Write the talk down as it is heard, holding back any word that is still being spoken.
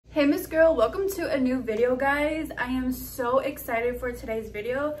Hey Miss Girl, welcome to a new video, guys. I am so excited for today's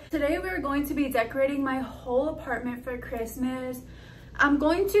video. Today we're going to be decorating my whole apartment for Christmas. I'm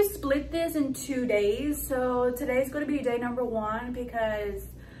going to split this in 2 days. So today's going to be day number 1 because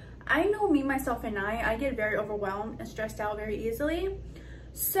I know me, myself, and I get very overwhelmed and stressed out very easily.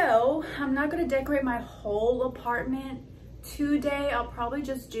 So I'm not going to decorate my whole apartment today. I'll probably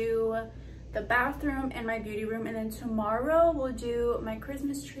just do the bathroom and my beauty room, and then tomorrow we'll do my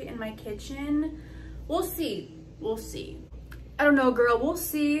Christmas tree in my kitchen. We'll see. I don't know, girl, we'll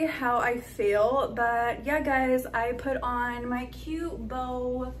see how I feel. But yeah, guys, I put on my cute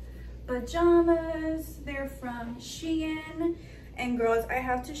bow pajamas. They're from Shein. And girls, I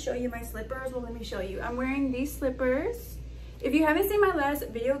have to show you my slippers. Well, let me show you. I'm wearing these slippers. If you haven't seen my last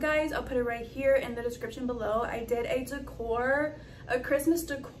video, guys, I'll put it right here in the description below. I did a Christmas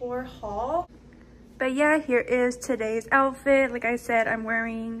decor haul. But yeah, here is today's outfit. Like I said, I'm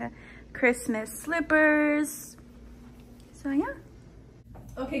wearing Christmas slippers. So yeah.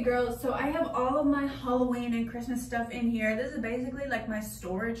 Okay, girls, so I have all of my Halloween and Christmas stuff in here. This is basically like my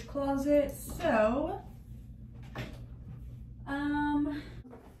storage closet. So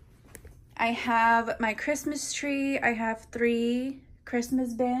I have my Christmas tree. I have 3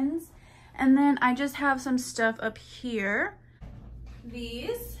 Christmas bins. And then I just have some stuff up here.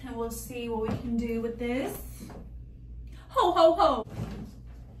 These, and we'll see what we can do with this. Ho, ho, ho.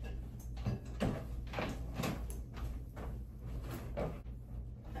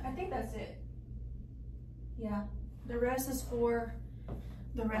 I think that's it. Yeah, the rest is for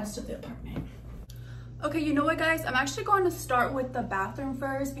the rest of the apartment. Okay, you know what, guys? I'm actually going to start with the bathroom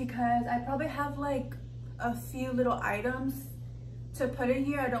first because I probably have like a few little items to put in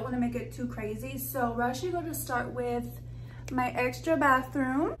here. I don't want to make it too crazy. So we're actually going to start with my extra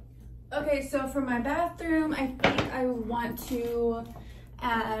bathroom. Okay, so for my bathroom, I think I want to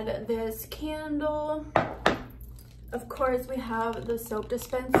add this candle. Of course, we have the soap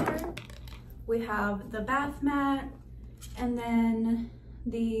dispenser. We have the bath mat, and then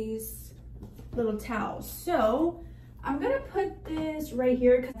these little towels. So I'm gonna put this right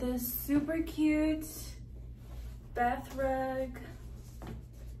here because this super cute bath rug.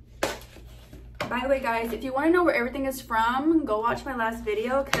 By the way, guys, if you want to know where everything is from, go watch my last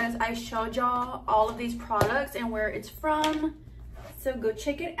video because I showed y'all all of these products and where it's from. So go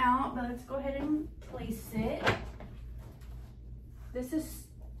check it out. But let's go ahead and place it. This is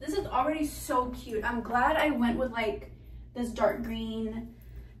already so cute. I'm glad I went with like this dark green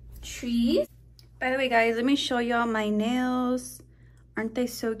trees. By the way, guys, let me show y'all my nails. Aren't they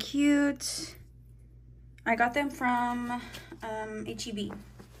so cute? I got them from H-E-B.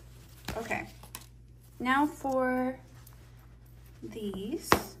 Okay. Now for these.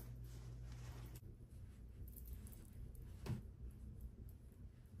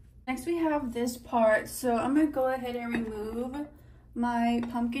 Next we have this part. So I'm gonna go ahead and remove my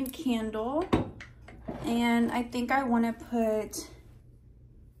pumpkin candle. And I think I wanna put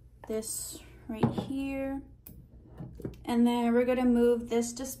this right here. And then we're gonna move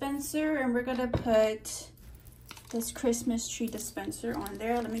this dispenser and we're gonna put this Christmas tree dispenser on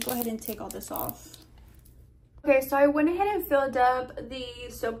there. Let me go ahead and take all this off. Okay, so I went ahead and filled up the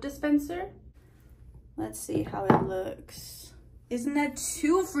soap dispenser. Let's see how it looks. Isn't that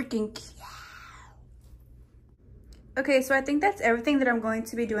too freaking cute? Okay, so I think that's everything that I'm going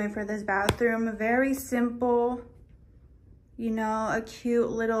to be doing for this bathroom. Very simple, you know, a cute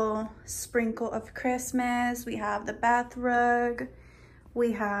little sprinkle of Christmas. We have the bath rug.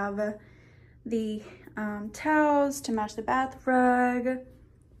 We have the towels to match the bath rug.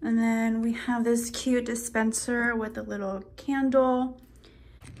 And then we have this cute dispenser with a little candle.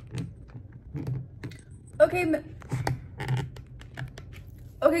 Okay,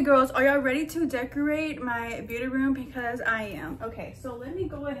 girls, are y'all ready to decorate my beauty room? Because I am. Okay, so let me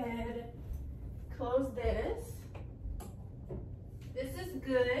go ahead, close this. This is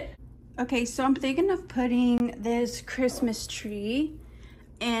good. Okay, so I'm thinking of putting this Christmas tree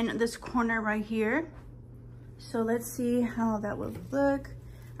in this corner right here. So let's see how that will look.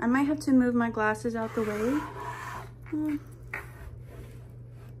 I might have to move my glasses out the way.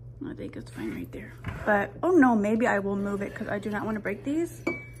 I think it's fine right there. But, oh no, maybe I will move it because I do not want to break these.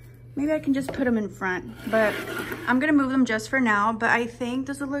 Maybe I can just put them in front. But I'm going to move them just for now. But I think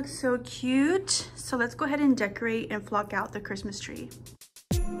this will look so cute. So let's go ahead and decorate and flock out the Christmas tree.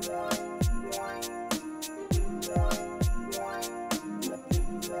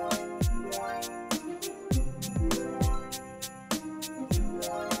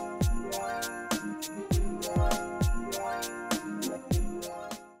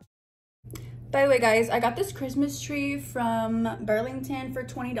 By the way, guys, I got this Christmas tree from Burlington for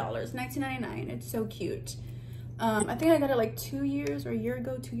 $20, $19.99. It's so cute. I think I got it like 2 years or a year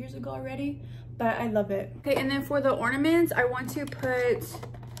ago, 2 years ago already, but I love it. Okay, and then for the ornaments, I want to put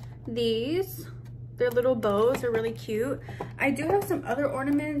these. They're little bows, they're really cute. I do have some other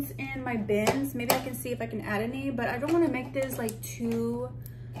ornaments in my bins. Maybe I can see if I can add any, but I don't want to make this like too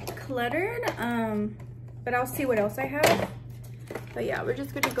cluttered. But I'll see what else I have. But yeah, we're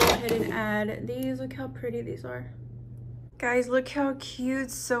just gonna go ahead and add these. Look how pretty these are. Guys, look how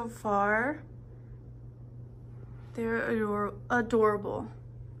cute so far. They're adorable.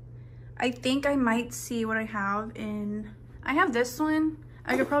 I think I might see what I have in, I have this one.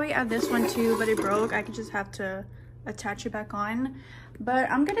 I could probably add this one too, but it broke. I could just have to attach it back on. But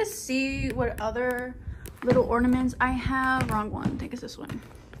I'm gonna see what other little ornaments I have. Wrong one, I think it's this one.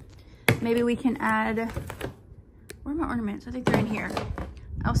 Maybe we can add, where are my ornaments? I think they're in here.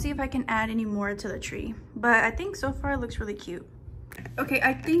 I'll see if I can add any more to the tree. But I think so far it looks really cute. Okay,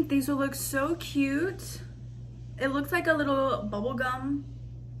 I think these will look so cute. It looks like a little bubblegum,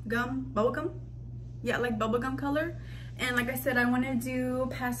 bubblegum? Yeah, like bubblegum color. And like I said, I want to do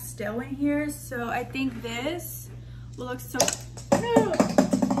pastel in here. So I think this will look so,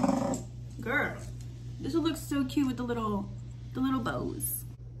 girl, this will look so cute with the little bows.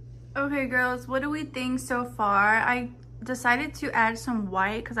 Okay, girls, what do we think so far? I decided to add some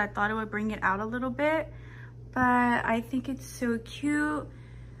white because I thought it would bring it out a little bit. But I think it's so cute.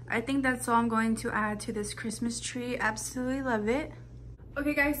 I think that's all I'm going to add to this Christmas tree. Absolutely love it.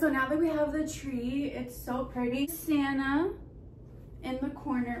 Okay guys, so now that we have the tree, it's so pretty. Santa in the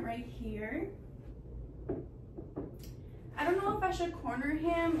corner right here. I don't know if I should corner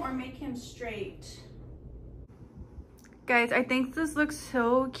him or make him straight. Guys, I think this looks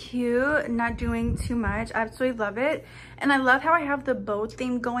so cute, not doing too much. I absolutely love it. And I love how I have the bow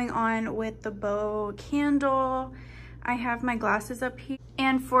theme going on with the bow candle. I have my glasses up here.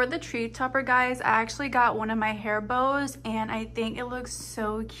 And for the tree topper, guys, I actually got one of my hair bows and I think it looks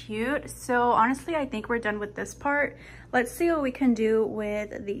so cute. So honestly, I think we're done with this part. Let's see what we can do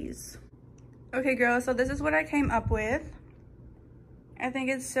with these. Okay, girls, so this is what I came up with. I think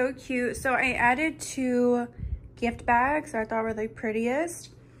it's so cute. So I added 2 gift bags that I thought were the prettiest.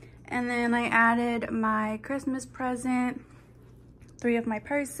 And then I added my Christmas present, 3 of my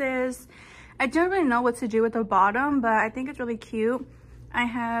purses. I don't really know what to do with the bottom, but I think it's really cute. I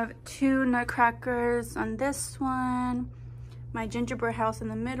have 2 nutcrackers on this one, my gingerbread house in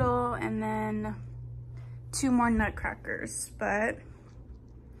the middle, and then 2 more nutcrackers. But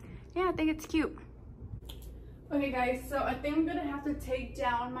yeah, I think it's cute. Okay guys, so I think I'm gonna have to take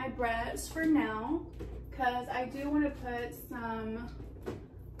down my breads for now because I do want to put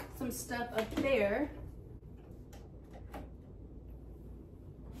some stuff up there.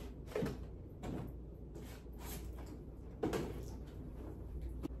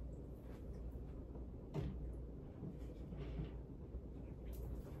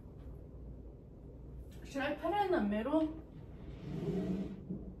 Should I put it in the middle?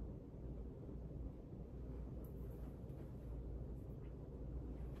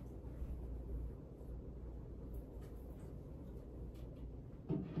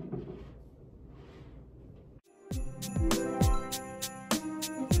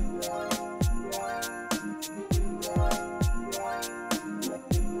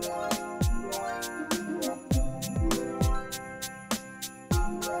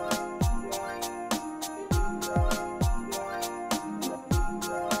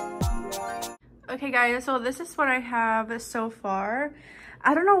 Okay guys, so this is what I have so far.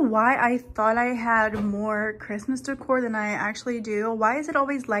 I don't know why I thought I had more Christmas decor than I actually do. Why is it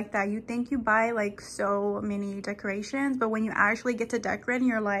always like that? You think you buy like so many decorations, but when you actually get to decorating,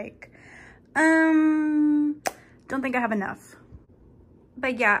 you're like, don't think I have enough.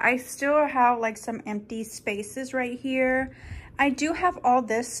 But yeah, I still have like some empty spaces right here. I do have all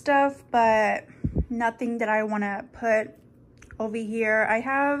this stuff, but nothing that I want to put over here. I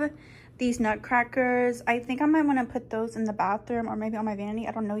have these nutcrackers. I think I might want to put those in the bathroom or maybe on my vanity.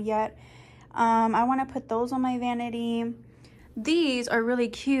 I don't know yet. I want to put those on my vanity. These are really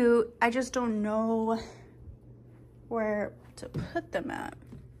cute. I just don't know where to put them at.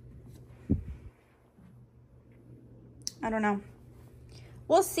 I don't know.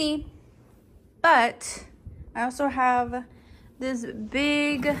 We'll see. But I also have this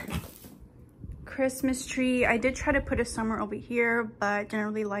big Christmas tree. I did try to put it somewhere over here, but didn't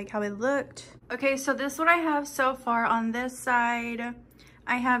really like how it looked. Okay, so this is what I have so far. On this side,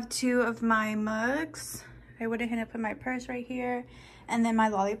 I have 2 of my mugs. I went ahead and put my purse right here, and then my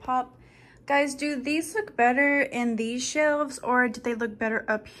lollipop. Guys, do these look better in these shelves or do they look better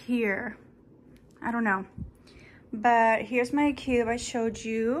up here? I don't know. But here's my cube I showed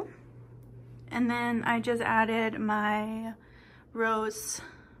you. And then I just added my rose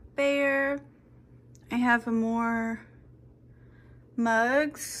bear. I have more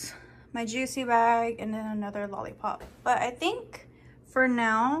mugs, my juicy bag, and then another lollipop. But I think for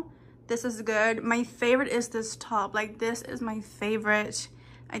now, this is good. My favorite is this top. Like, this is my favorite.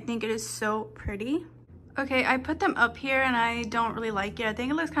 I think it is so pretty. Okay, I put them up here and I don't really like it. I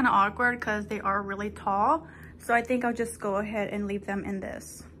think it looks kind of awkward because they are really tall. So I think I'll just go ahead and leave them in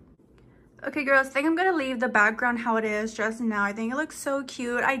this. Okay, girls, I think I'm gonna leave the background how it is just now. I think it looks so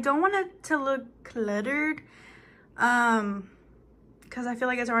cute. I don't want it to look cluttered because I feel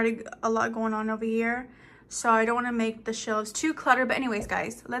like it's already a lot going on over here. So I don't want to make the shelves too cluttered. But anyways,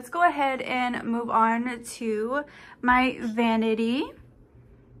 guys, let's go ahead and move on to my vanity.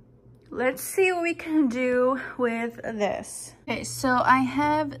 Let's see what we can do with this. Okay, so I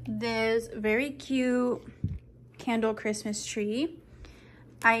have this very cute candle Christmas tree.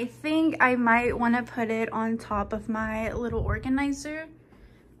 I think I might want to put it on top of my little organizer.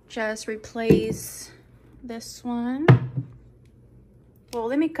 Just replace this one. Well,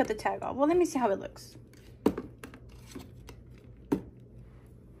 let me cut the tag off. Well, let me see how it looks.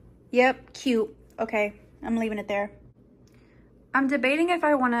 Yep, cute. Okay, I'm leaving it there. I'm debating if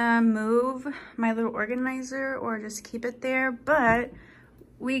I want to move my little organizer or just keep it there, but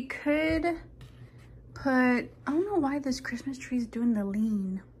we could put, I don't know why this Christmas tree is doing the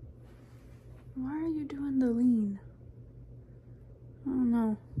lean. Why are you doing the lean? I don't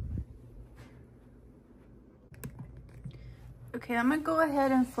know. Okay, I'm gonna go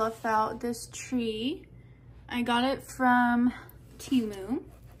ahead and fluff out this tree. I got it from Temu.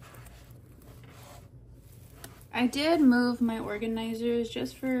 I did move my organizers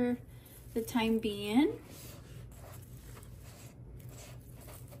just for the time being.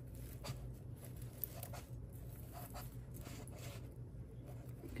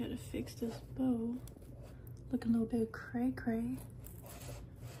 Gotta fix this bow. Looking a little bit cray-cray.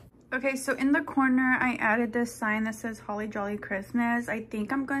 Okay, so in the corner, I added this sign that says Holly Jolly Christmas. I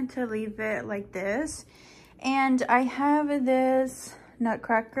think I'm going to leave it like this. And I have this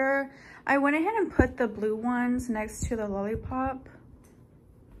nutcracker. I went ahead and put the blue ones next to the lollipop.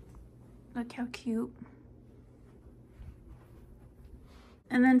 Look how cute.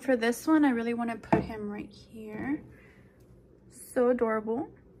 And then for this one, I really want to put him right here. So adorable.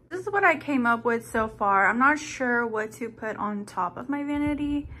 This is what I came up with so far. I'm not sure what to put on top of my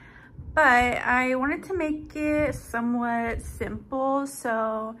vanity, but I wanted to make it somewhat simple.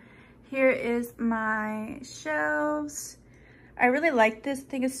 So here is my shelves. I really like this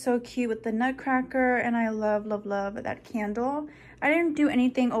thing. It's so cute with the nutcracker, and I love, love, love that candle. I didn't do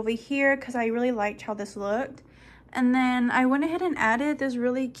anything over here because I really liked how this looked. And then I went ahead and added this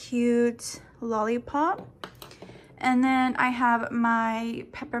really cute lollipop. And then I have my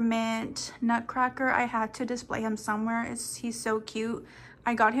peppermint nutcracker. I had to display him somewhere. He's so cute.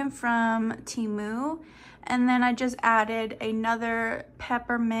 I got him from Temu. And then I just added another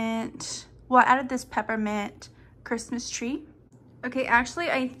peppermint. Well, I added this peppermint Christmas tree. Okay,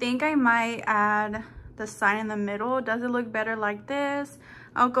 actually, I think I might add the sign in the middle. Does it look better like this?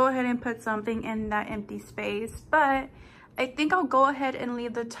 I'll go ahead and put something in that empty space. But I think I'll go ahead and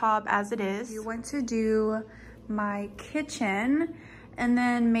leave the top as it is. You want to do my kitchen and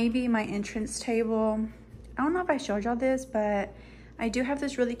then maybe my entrance table. I don't know if I showed y'all this, but I do have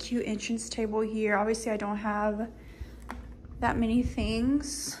this really cute entrance table here. Obviously, I don't have that many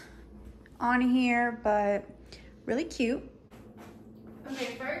things on here, but really cute.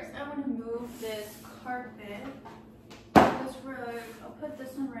 Okay, first I want to move this carpet, this rug. I'll put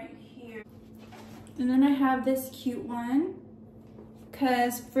this one right here. And then I have this cute one,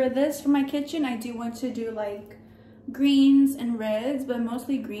 because for my kitchen, I do want to do like greens and reds, but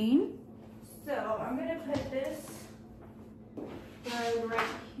mostly green. So I'm gonna put this rug right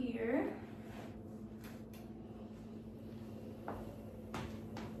here.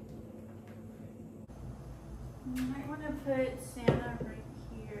 I might want to put Santa right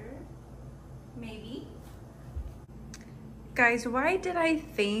here, maybe. Guys, why did I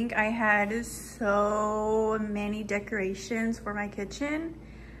think I had so many decorations for my kitchen?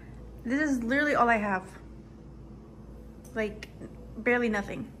 This is literally all I have. Like, barely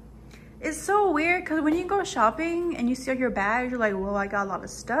nothing. It's so weird because when you go shopping and you see all your bags, you're like, well, I got a lot of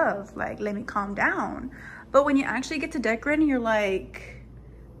stuff. Like, let me calm down. But when you actually get to decorating, you're like,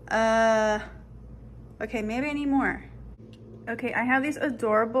 okay, maybe I need more. Okay, I have these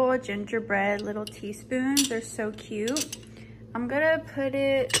adorable gingerbread little teaspoons. They're so cute. I'm gonna put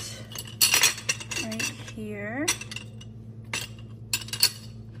it right here.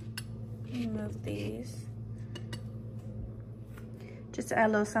 Move these. Just to add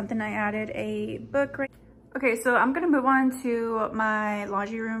a little something, I added a book right. Okay, so I'm gonna move on to my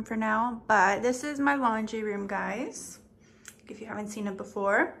laundry room for now, but this is my laundry room, guys, if you haven't seen it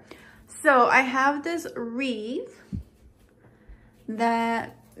before. So I have this wreath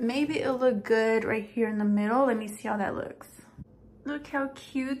that maybe it'll look good right here in the middle. Let me see how that looks. Look how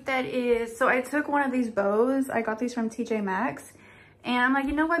cute that is. So I took one of these bows. I got these from TJ Maxx, and I'm like,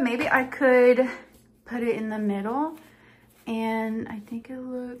 you know what, maybe I could put it in the middle, and I think it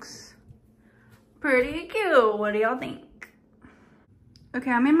looks pretty cute. What do y'all think? Okay,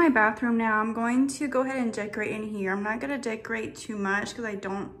 I'm in my bathroom now. I'm going to go ahead and decorate in here. I'm not gonna decorate too much because I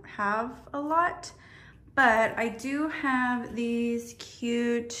don't have a lot, but I do have these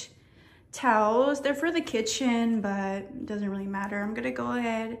cute towels. They're for the kitchen, but it doesn't really matter. I'm gonna go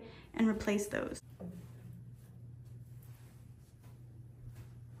ahead and replace those.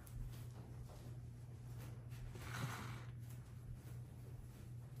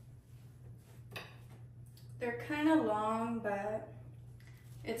 They're kind of long, but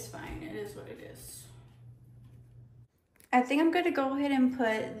it's fine. It is what it is. I think I'm gonna go ahead and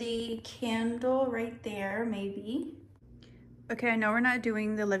put the candle right there, maybe. Okay, I know we're not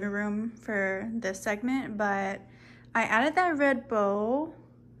doing the living room for this segment, but I added that red bow.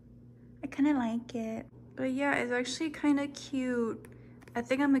 I kind of like it. But yeah, it's actually kind of cute. I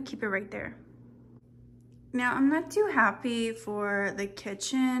think I'm gonna keep it right there. Now, I'm not too happy for the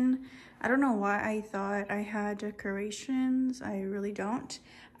kitchen. I don't know why I thought I had decorations. I really don't.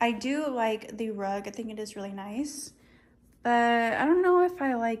 I do like the rug. I think it is really nice. But I don't know if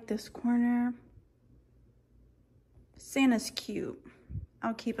I like this corner. Santa's cute.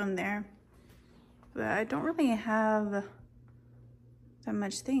 I'll keep him there. But I don't really have that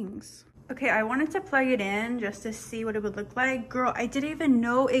much things. Okay, I wanted to plug it in just to see what it would look like. Girl, I didn't even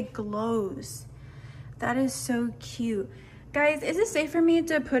know it glows. That is so cute. Guys, is it safe for me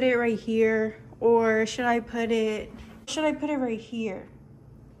to put it right here? Or should I put it right here?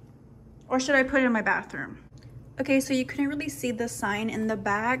 Or should I put it in my bathroom? Okay, so you couldn't really see the sign in the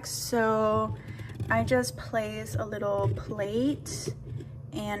back, so I just placed a little plate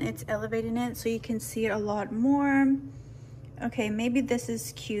and it's elevating it so you can see it a lot more. Okay, maybe this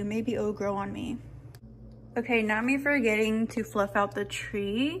is cute. Maybe it'll grow on me. Okay, not me forgetting to fluff out the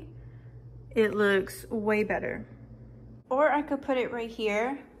tree. It looks way better. Or I could put it right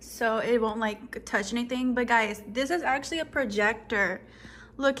here so it won't like touch anything. But guys, this is actually a projector.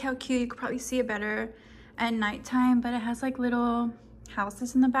 Look how cute. You could probably see it better at nighttime, but it has like little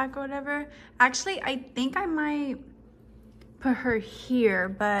houses in the back or whatever. Actually, I think I might put her here,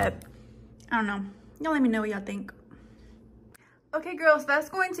 but I don't know. Y'all let me know what y'all think. Okay, girls, that's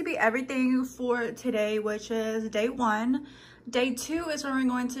going to be everything for today, which is day 1. Day 2 is when we're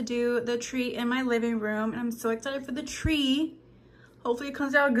going to do the tree in my living room, and I'm so excited for the tree. Hopefully it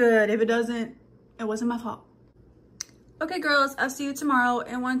comes out good. If it doesn't, it wasn't my fault. Okay, girls, I'll see you tomorrow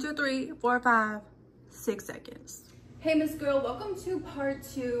in 1, 2, 3, 4, 5, 6 seconds. Hey, Miss Girl, welcome to part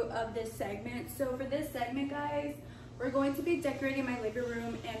 2 of this segment. So for this segment, guys, we're going to be decorating my living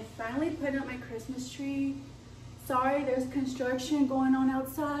room and finally putting up my Christmas tree. Sorry, there's construction going on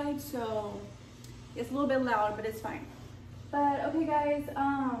outside, so it's a little bit loud, but it's fine. But okay, guys,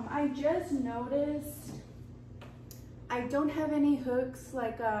 I just noticed I don't have any hooks,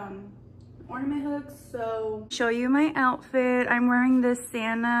 like ornament hooks, so show you my outfit. I'm wearing this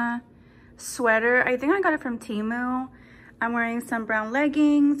Santa sweater. I think I got it from Temu. I'm wearing some brown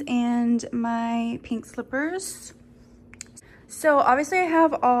leggings and my pink slippers. So obviously I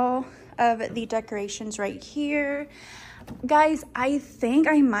have all of the decorations right here. Guys, I think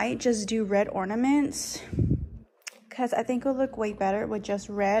I might just do red ornaments because I think it'll look way better with just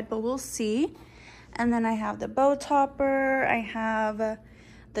red, but we'll see. And then I have the bow topper. I have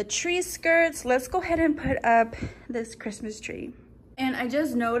the tree skirts. Let's go ahead and put up this Christmas tree. And I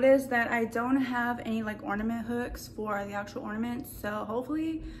just noticed that I don't have any like ornament hooks for the actual ornaments. So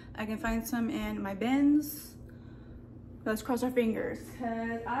hopefully I can find some in my bins. Let's cross our fingers,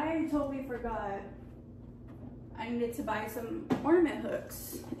 because I totally forgot I needed to buy some ornament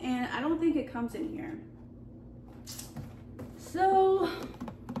hooks, and I don't think it comes in here. So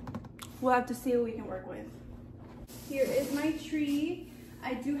we'll have to see what we can work with. Here is my tree.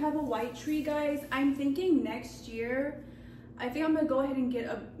 I do have a white tree, guys. I'm thinking next year, I think I'm gonna go ahead and get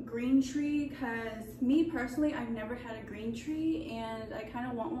a green tree, because me personally, I've never had a green tree and I kind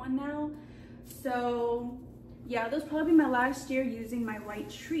of want one now. So yeah, this will probably be my last year using my white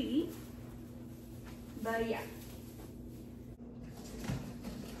tree, but yeah.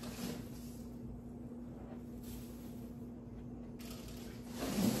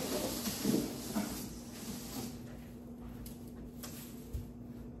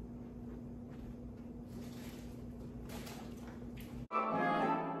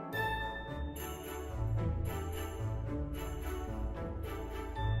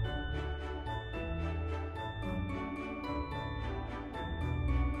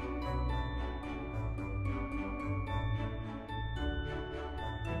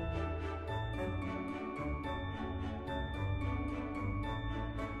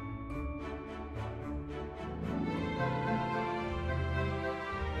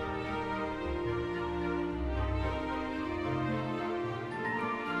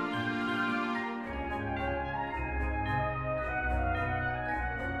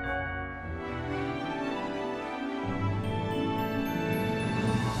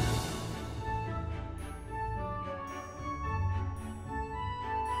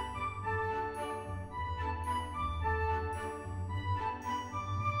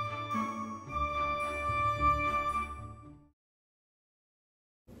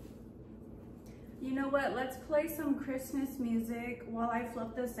 You know what? Let's play some Christmas music while I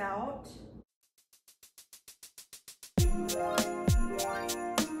fluff this out.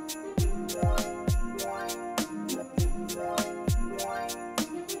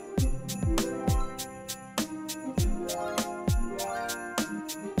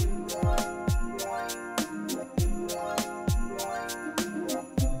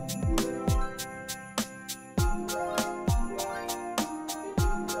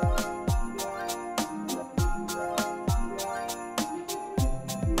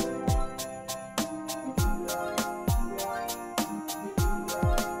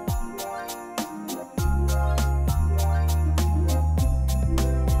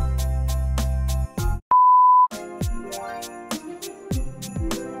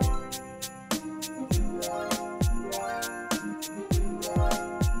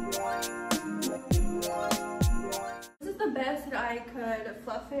 I could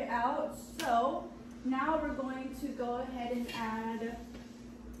fluff it out. So now we're going to go ahead and add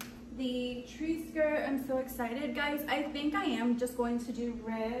the tree skirt. I'm so excited, guys. I think I am just going to do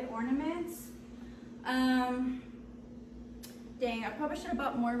red ornaments. Dang, I probably should have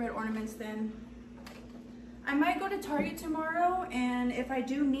bought more red ornaments then. I might go to Target tomorrow, and if I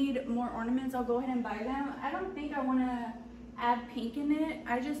do need more ornaments, I'll go ahead and buy them. I don't think I want to add pink in it.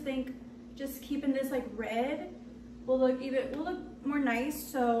 I just think just keeping this like red will look more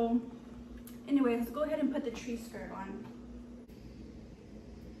nice. So anyway, let's go ahead and put the tree skirt on.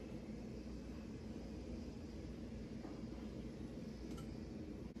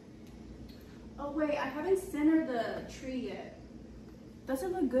 Oh wait, I haven't centered the tree yet. Does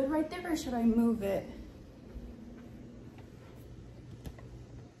it look good right there, or should I move it?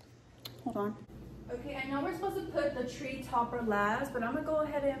 Hold on. Okay, I know we're supposed to put the tree topper last, but I'm gonna go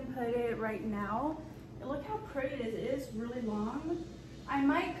ahead and put it right now. Look how pretty it is. It is really long. I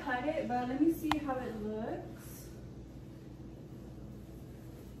might cut it, but let me see how it looks.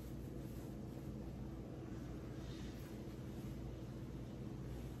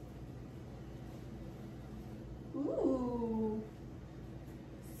 Ooh,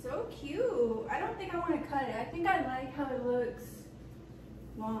 so cute. I don't think I want to cut it. I think I like how it looks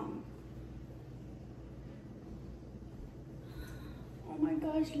long. Oh my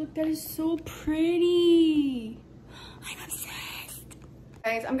gosh, look, that is so pretty. I'm obsessed.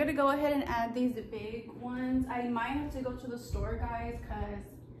 Guys, I'm gonna go ahead and add these big ones. I might have to go to the store, guys, because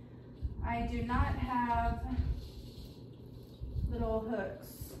I do not have little hooks.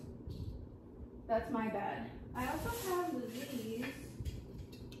 That's my bad. I also have these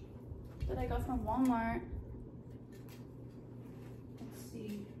that I got from Walmart. Let's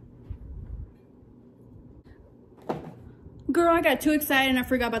see. Girl, I got too excited and I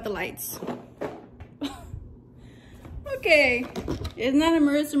forgot about the lights. Okay, it's not a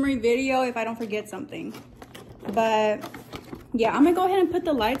Marissa Marie video if I don't forget something. But yeah, I'm gonna go ahead and put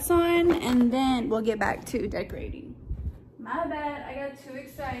the lights on and then we'll get back to decorating. My bad, I got too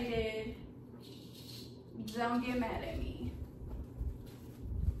excited. Don't get mad at me.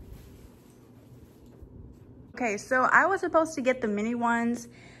 Okay, so I was supposed to get the mini ones.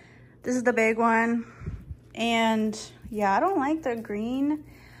 This is the big one. And yeah, I don't like the green.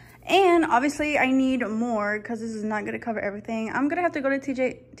 And obviously I need more because this is not going to cover everything. I'm going to have to go to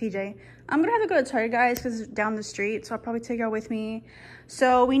TJ. I'm going to have to go to Target, guys, because it's down the street. So I'll probably take y'all with me.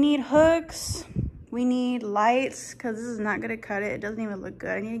 So we need hooks. We need lights because this is not going to cut it. It doesn't even look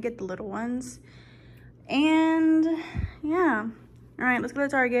good. I need to get the little ones. And yeah. All right, let's go to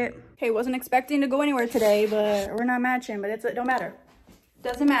Target. Okay, wasn't expecting to go anywhere today, but we're not matching. But it don't matter.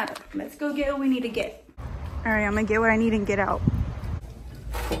 Doesn't matter. Let's go get what we need to get. All right, I'm gonna get what I need and get out.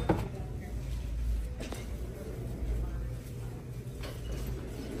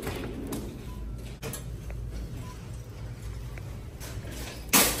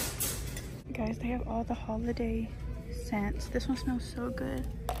 Guys, they have all the holiday scents. This one smells so good.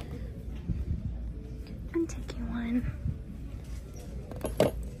 I'm taking one.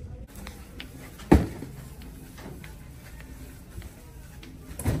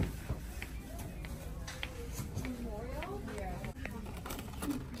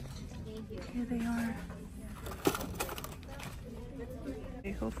 Here they are.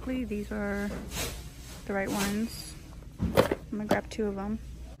 Okay, hopefully these are the right ones. I'm gonna grab 2 of them.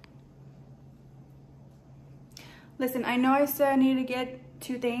 Listen, I know I said I need to get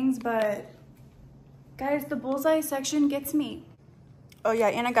 2 things, but guys, the bullseye section gets me. Oh yeah,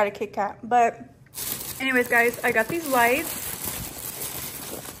 and I got a Kit Kat. But anyways, guys, I got these lights.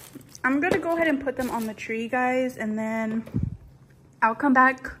 I'm gonna go ahead and put them on the tree, guys, and then I'll come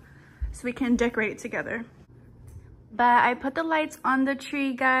back so we can decorate it together. but I put the lights on the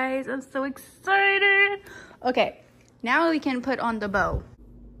tree, guys. I'm so excited. Okay, now we can put on the bow.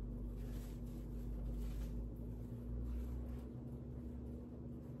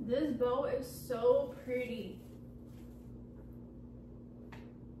 This bow is so pretty.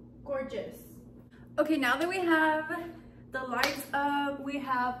 Gorgeous. Okay, now that we have the lights up, we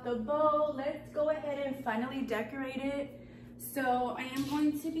have the bow, let's go ahead and finally decorate it. So I am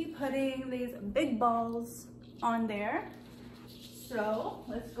going to be putting these big balls on there. So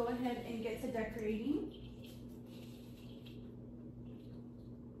let's go ahead and get to decorating.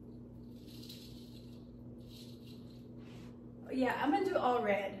 Yeah, I'm gonna do all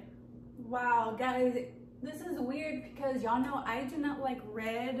red. Wow, guys, this is weird because y'all know I do not like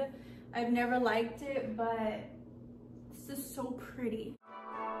red. I've never liked it, but this is so pretty.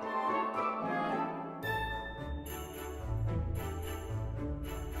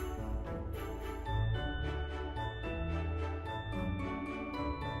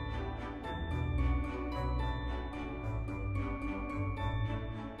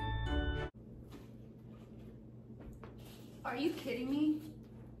 Are you kidding me?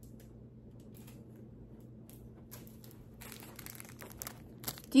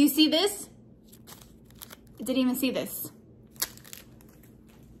 Do you see this? I didn't even see this.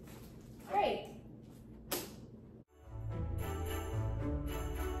 Great.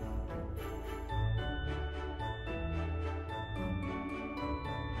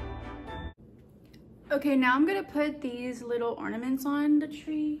 Okay, now I'm gonna put these little ornaments on the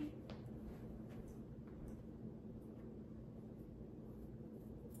tree.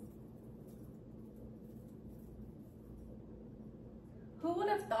 Who would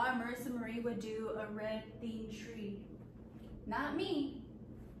have thought Marissa Marie would do a red themed tree? Not me.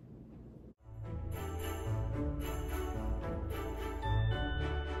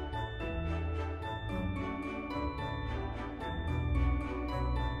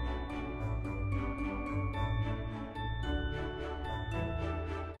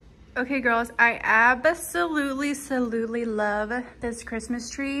 Okay, girls, I absolutely love this Christmas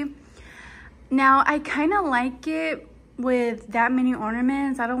tree. Now, I kind of like it with that many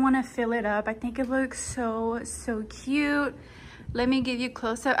ornaments. I don't want to fill it up. I think it looks so cute. Let me give you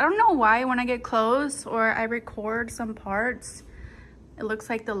close up. I don't know why when I get close or I record some parts, it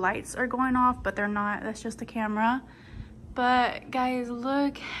looks like the lights are going off, but they're not. That's just the camera. But guys,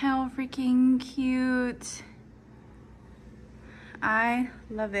 look how freaking cute. I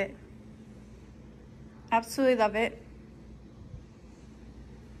love it. Absolutely love it.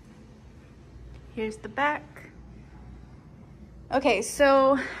 Here's the back. Okay,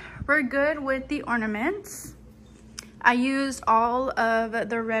 so we're good with the ornaments. I used all of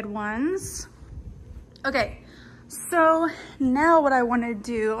the red ones. Okay, so now what I want to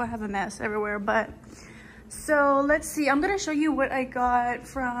do, I have a mess everywhere, but so let's see. I'm gonna show you what I got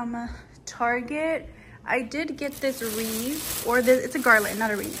from Target. I did get this wreath, or this, it's a garland,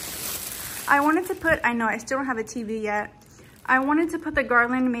 not a wreath. I wanted to put, I know I still don't have a TV yet. I wanted to put the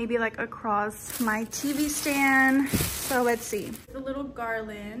garland maybe like across my TV stand. So let's see. The little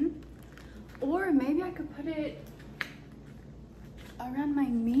garland, or maybe I could put it around my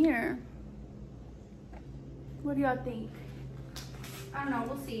mirror. What do y'all think? I don't know,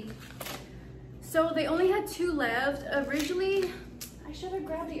 we'll see. So they only had 2 left. Originally, I should have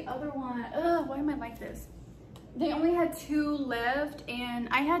grabbed the other one. Ugh, why am I like this? They only had 2 left, and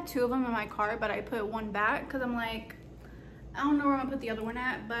I had 2 of them in my cart, but I put 1 back because I'm like, I don't know where I'm gonna put the other one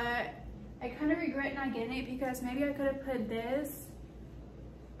at, but I kind of regret not getting it because maybe I could have put this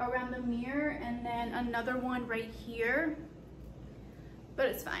around the mirror and then another one right here, but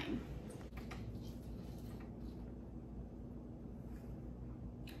it's fine.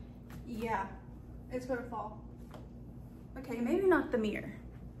 Yeah, it's gonna fall. Okay, maybe not the mirror.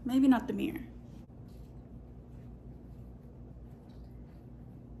 Maybe not the mirror.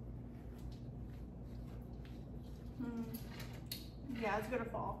 Yeah, it's gonna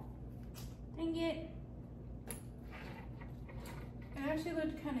fall. Dang it. It actually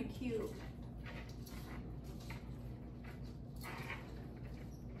looked kind of cute.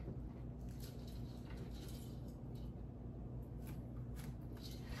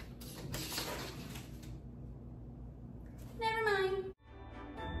 Never mind.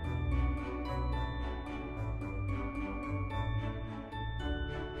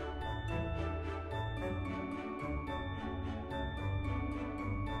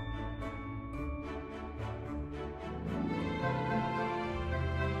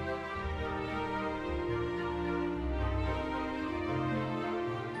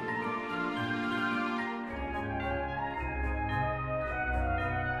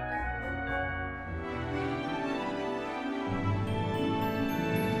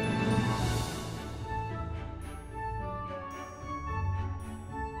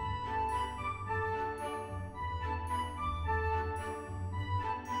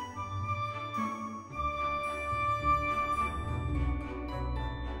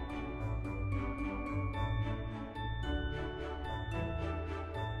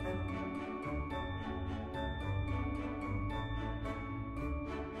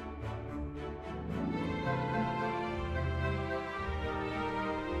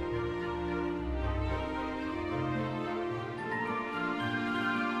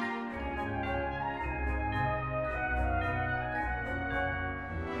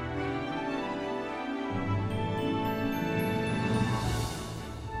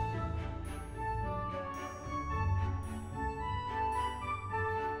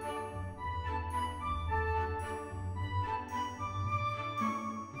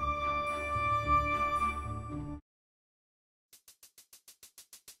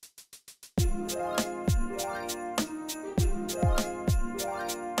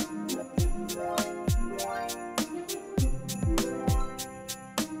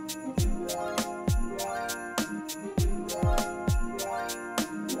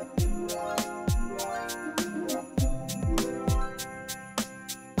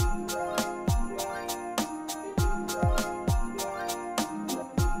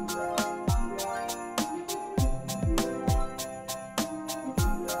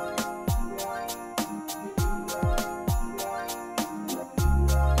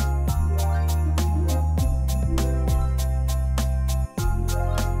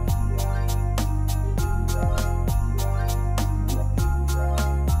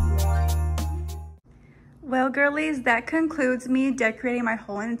 Well, girlies, that concludes me decorating my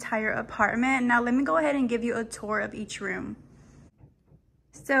whole entire apartment. Now let me go ahead and give you a tour of each room.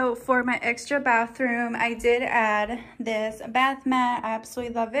 So for my extra bathroom, I did add this bath mat. I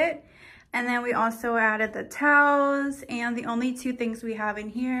absolutely love it. And then we also added the towels, and the only two things we have in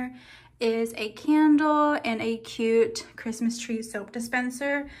here is a candle and a cute Christmas tree soap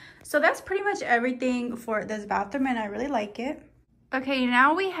dispenser. So that's pretty much everything for this bathroom, and I really like it. Okay,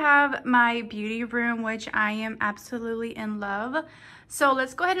 now we have my beauty room, which I am absolutely in love. So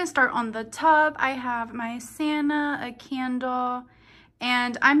let's go ahead and start on the top. I have my Santa, a candle,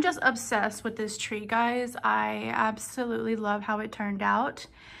 and I'm just obsessed with this tree, guys. I absolutely love how it turned out.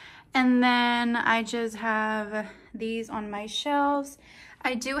 And then I just have these on my shelves.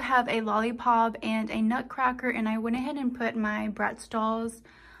 I do have a lollipop and a nutcracker, and I went ahead and put my Bratz dolls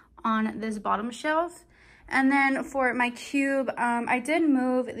on this bottom shelf. And then for my cube, I did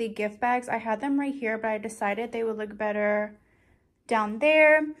move the gift bags. I had them right here, but I decided they would look better down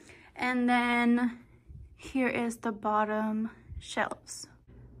there. And then here is the bottom shelves.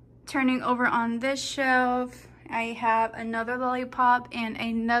 Turning over on this shelf, I have another lollipop and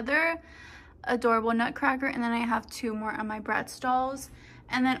another adorable nutcracker, and then I have two more on my Bratz dolls.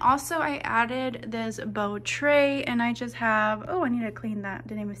 And then also I added this bow tray, and I just have, oh, I need to clean that,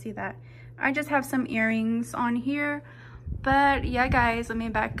 didn't even see that. I just have some earrings on here. But yeah, guys, let me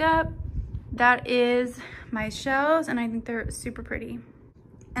back up. That is my shelves, and I think they're super pretty.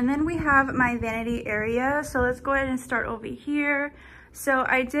 And then we have my vanity area. So let's go ahead and start over here. So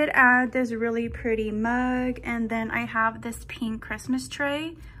I did add this really pretty mug, and then I have this pink Christmas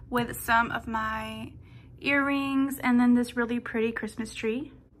tray with some of my earrings, and then this really pretty Christmas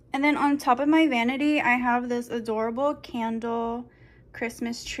tree. And then on top of my vanity, I have this adorable candle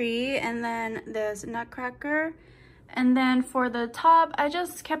Christmas tree, and then this nutcracker. And then for the top, I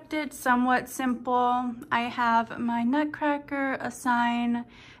just kept it somewhat simple. I have my nutcracker, a sign,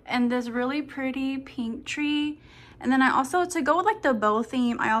 and this really pretty pink tree. And then I also, to go with like the bow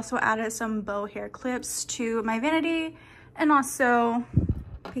theme, I also added some bow hair clips to my vanity. And also,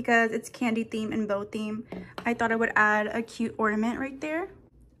 because it's candy theme and bow theme, I thought I would add a cute ornament right there.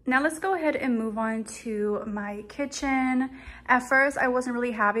 Now let's go ahead and move on to my kitchen. At first, I wasn't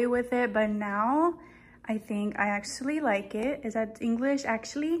really happy with it, but now I think I actually like it. Is that English?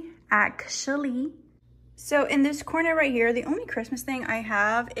 Actually. So in this corner right here, the only Christmas thing I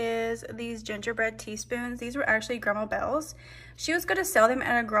have is these gingerbread teaspoons. These were actually Grandma Belle's. She was gonna sell them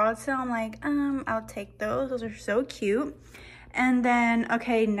at a garage sale. I'm like, I'll take those. Those are so cute. And then,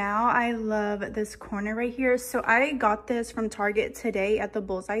 okay, now I love this corner right here. So I got this from Target today at the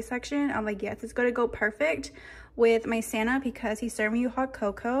bullseye section. I'm like, yes, it's gonna go perfect with my Santa because he's serving you hot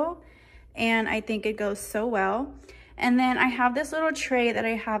cocoa. And I think it goes so well. And then I have this little tray that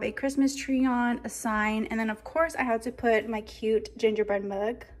I have a Christmas tree on, a sign, and then of course I had to put my cute gingerbread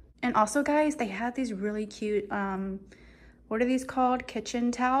mug. And also, guys, they had these really cute, what are these called?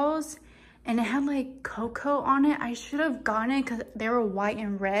 Kitchen towels. And it had like cocoa on it. I should have gotten it because they were white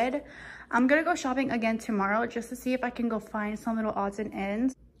and red. I'm gonna go shopping again tomorrow just to see if I can go find some little odds and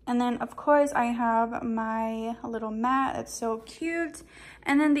ends. And then of course I have my little mat. It's so cute.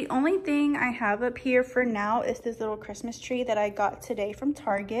 And then the only thing I have up here for now is this little Christmas tree that I got today from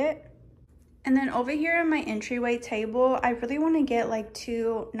Target. And then over here on my entryway table, I really want to get like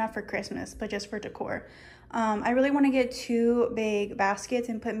two, not for Christmas, but just for decor. I really want to get two big baskets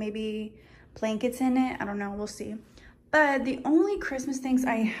and put maybe blankets in it. I don't know, we'll see. But the only Christmas things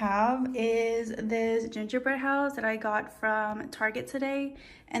I have is this gingerbread house that I got from Target today.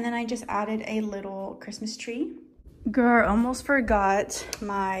 And then I just added a little Christmas tree. Girl, almost forgot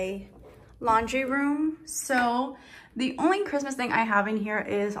my laundry room. So the only Christmas thing I have in here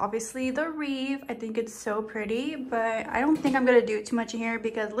is obviously the wreath. I think it's so pretty, but I don't think I'm gonna do too much in here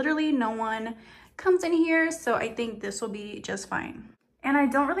because literally no one comes in here. So I think this will be just fine. And I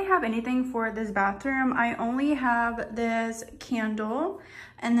don't really have anything for this bathroom. I only have this candle,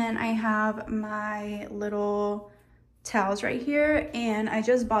 and then I have my little towels right here. And I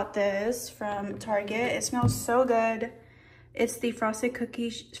just bought this from Target. It smells so good. It's the frosted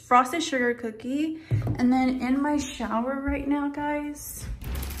sugar cookie. And then in my shower right now, guys,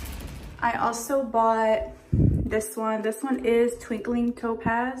 I also bought this one. This one is Twinkling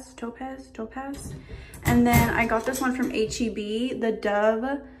Topaz. And then I got this one from H-E-B, the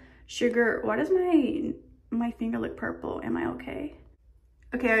Dove Sugar. Why does my finger look purple? Am I okay?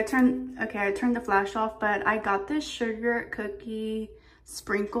 Okay, I turned the flash off, but I got this sugar cookie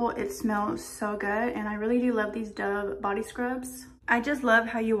sprinkle. It smells so good, and I really do love these Dove body scrubs. I just love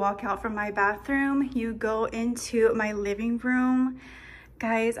how you walk out from my bathroom, you go into my living room,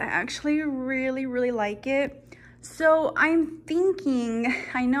 Guys, I actually really like it. So I'm thinking,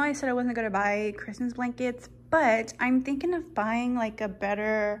 I know I said I wasn't gonna buy Christmas blankets, but I'm thinking of buying like a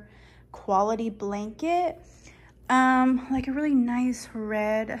better quality blanket. Like a really nice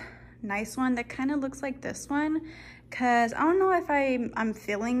nice one that kind of looks like this one, because I don't know if I'm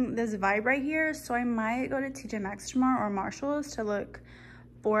feeling this vibe right here, so I might go to TJ Maxx tomorrow or Marshall's to look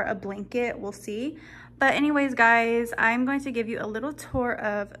for a blanket. We'll see. But anyways, guys, I'm going to give you a little tour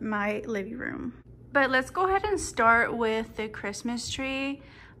of my living room. But let's go ahead and start with the Christmas tree.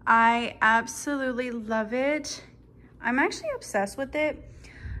 I absolutely love it. I'm actually obsessed with it.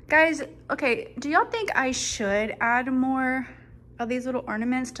 Guys, okay, do y'all think I should add more of these little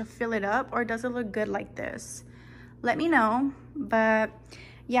ornaments to fill it up, or does it look good like this? Let me know. But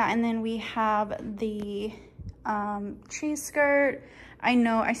yeah, and then we have the tree skirt. I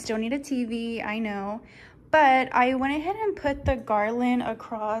know I still need a TV, I know, but I went ahead and put the garland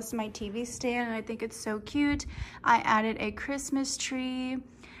across my TV stand, and I think it's so cute. I added a Christmas tree,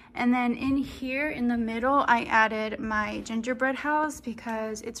 and then in here in the middle I added my gingerbread house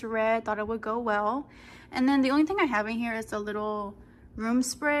because it's red, thought it would go well. And then the only thing I have in here is a little room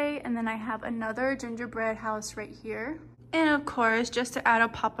spray, and then I have another gingerbread house right here. And of course, just to add a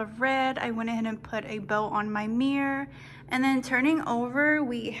pop of red, I went ahead and put a bow on my mirror. And then turning over,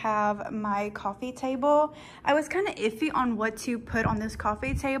 we have my coffee table. I was kind of iffy on what to put on this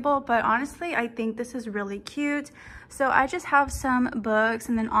coffee table, but honestly, I think this is really cute. So I just have some books,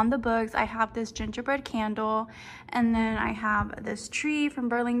 and then on the books, I have this gingerbread candle, and then I have this tree from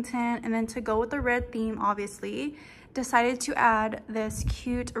Burlington, and then to go with the red theme, obviously, decided to add this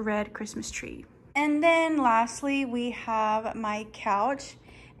cute red Christmas tree. And then lastly, we have my couch,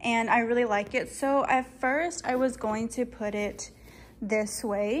 and I really like it. So at first I was going to put it this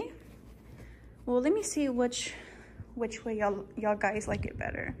way. Well, let me see which way y'all guys like it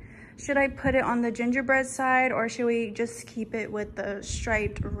better. Should I put it on the gingerbread side, or should we just keep it with the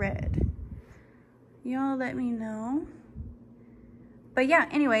striped red? Y'all let me know. But yeah,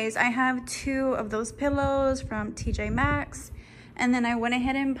 anyways, I have 2 of those pillows from TJ Maxx, and then I went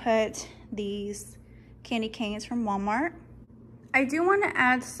ahead and put these candy canes from Walmart. I do want to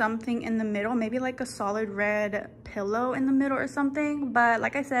add something in the middle, maybe like a solid red pillow in the middle or something, but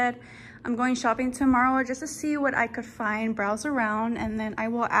like I said, I'm going shopping tomorrow just to see what I could find, browse around, and then I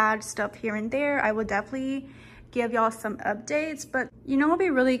will add stuff here and there. I will definitely give y'all some updates, but you know, it'll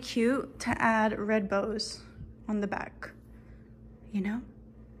be really cute to add red bows on the back, you know?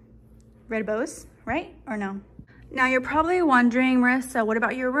 Red bows, right? Or no? Now you're probably wondering, Marissa, what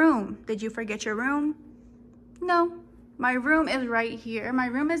about your room? Did you forget your room? No, my room is right here. My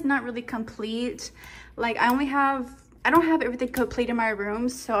room is not really complete. Like I don't have everything complete in my room,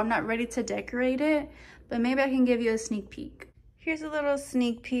 so I'm not ready to decorate it, but maybe I can give you a sneak peek. Here's a little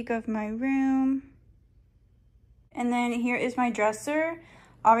sneak peek of my room. And then here is my dresser.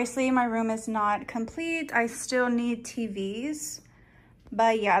 Obviously my room is not complete. I still need TVs.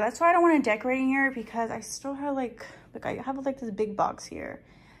 But yeah, that's why I don't want to decorate in here, because I still have like I have like this big box here.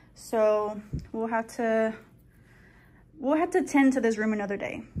 So we'll have to tend to this room another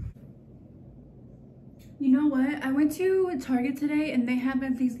day. You know what? I went to Target today and they have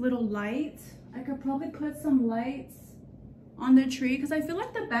these little lights. I could probably put some lights on the tree because I feel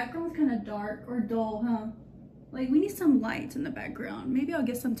like the background is kind of dark or dull, huh? Like we need some lights in the background. Maybe I'll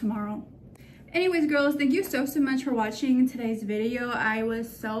get some tomorrow. Anyways, girls, thank you so much for watching today's video. I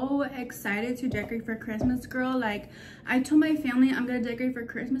was so excited to decorate for Christmas, girl. Like, I told my family I'm gonna decorate for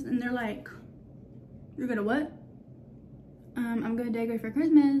Christmas, and they're like, you're gonna what? I'm gonna decorate for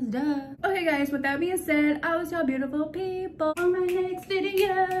Christmas, duh. Okay, guys, with that being said, I will see y'all beautiful people on my next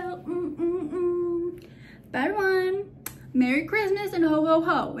video. Bye, everyone. Merry Christmas and ho, ho,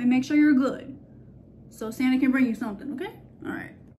 ho. And make sure you're good, so Santa can bring you something, okay? All right.